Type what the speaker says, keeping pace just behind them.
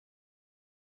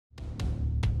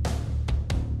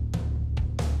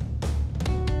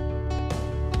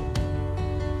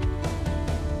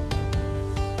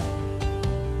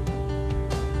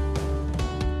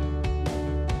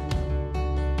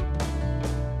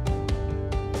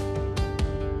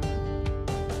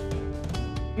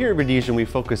Here at Rhodesian, we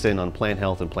focus in on plant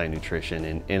health and plant nutrition.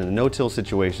 And in the no-till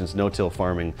situations, no-till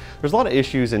farming, there's a lot of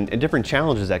issues and different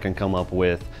challenges that can come up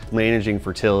with managing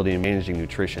fertility and managing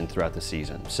nutrition throughout the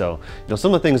season. So,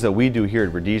 some of the things that we do here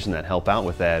at Rhodesian that help out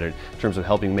with that in terms of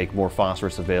helping make more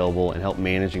phosphorus available and help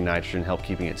managing nitrogen, help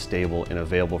keeping it stable and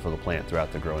available for the plant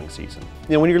throughout the growing season.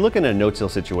 When you're looking at a no-till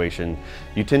situation,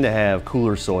 you tend to have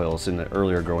cooler soils in the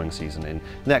earlier growing season, and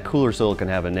that cooler soil can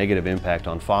have a negative impact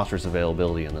on phosphorus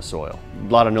availability in the soil. A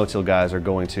lot of no-till guys are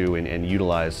going to and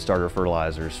utilize starter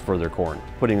fertilizers for their corn.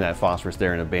 Putting that phosphorus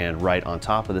there in a band right on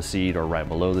top of the seed or right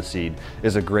below the seed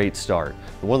is a great start.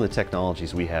 But one of the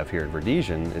technologies we have here at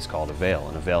Rhodesian is called a veil,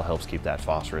 and a veil helps keep that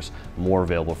phosphorus more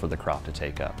available for the crop to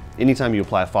take up. Anytime you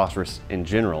apply phosphorus in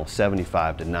general,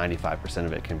 75 to 95%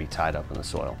 of it can be tied up in the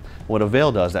soil. What a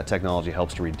veil does, that technology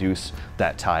helps to reduce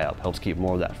that tie up, helps keep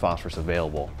more of that phosphorus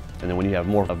available. And then when you have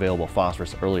more available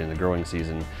phosphorus early in the growing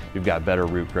season, you've got better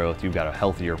root growth, you've got a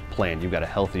healthier plant, you've got a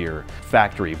healthier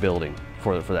factory building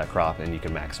for that crop, and you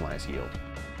can maximize yield.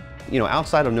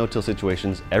 Outside of no-till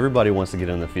situations, everybody wants to get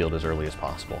in the field as early as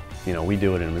possible. We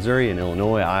do it in Missouri, in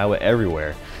Illinois, Iowa,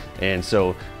 everywhere. And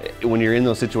so when you're in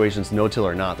those situations, no-till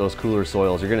or not, those cooler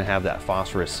soils, you're gonna have that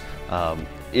phosphorus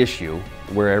issue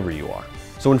wherever you are.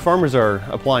 So when farmers are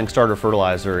applying starter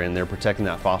fertilizer and they're protecting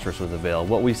that phosphorus with a veil,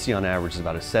 what we see on average is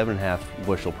about a 7.5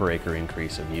 bushel per acre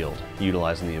increase of yield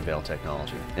utilizing the veil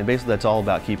technology. And basically that's all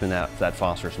about keeping that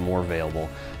phosphorus more available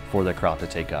for the crop to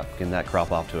take up, getting that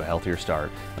crop off to a healthier start,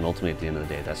 and ultimately at the end of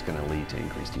the day that's going to lead to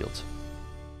increased yields.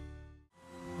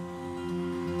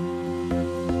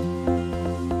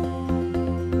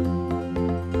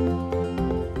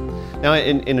 Now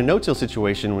in a no-till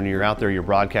situation, when you're out there, you're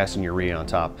broadcasting urea on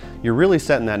top, you're really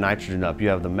setting that nitrogen up. You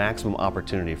have the maximum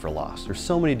opportunity for loss. There's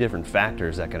so many different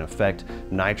factors that can affect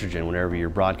nitrogen whenever you're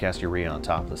broadcasting urea on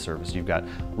top of the surface. You've got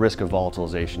risk of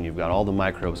volatilization, you've got all the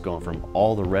microbes going from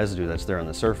all the residue that's there on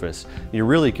the surface. You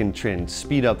really can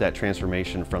speed up that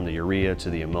transformation from the urea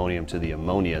to the ammonium to the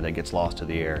ammonia that gets lost to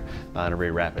the air in a very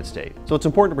rapid state. So it's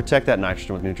important to protect that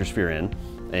nitrogen with NutriSphere N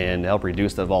and help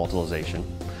reduce the volatilization.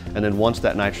 And then once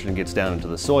that nitrogen gets down into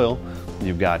the soil,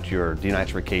 you've got your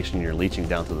denitrification and your leaching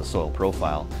down to the soil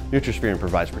profile. NutriSphere N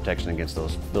provides protection against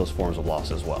those forms of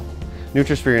loss as well.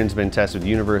 NutriSphere N has been tested with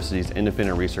universities,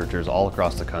 independent researchers all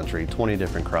across the country, 20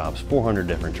 different crops, 400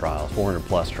 different trials, 400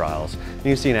 plus trials, and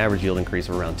you see an average yield increase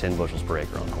of around 10 bushels per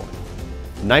acre on corn.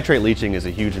 Nitrate leaching is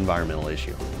a huge environmental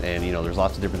issue, and there's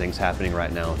lots of different things happening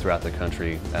right now throughout the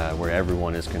country where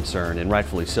everyone is concerned, and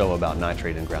rightfully so, about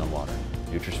nitrate in groundwater.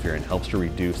 NutriSphere N helps to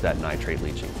reduce that nitrate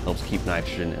leaching, helps keep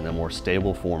nitrogen in a more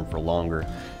stable form for longer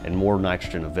and more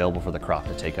nitrogen available for the crop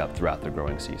to take up throughout the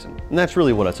growing season. And that's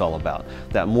really what it's all about.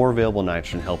 That more available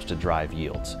nitrogen helps to drive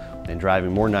yields, and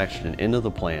driving more nitrogen into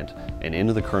the plant and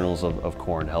into the kernels of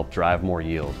corn to help drive more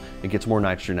yield. It gets more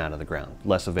nitrogen out of the ground,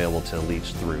 less available to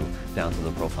leach through down to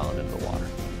the profile and into the water.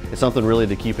 It's something really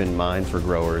to keep in mind for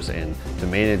growers, and to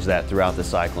manage that throughout the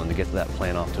cycle and to get that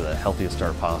plant off to the healthiest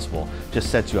start possible just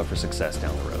sets you up for success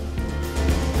down the road.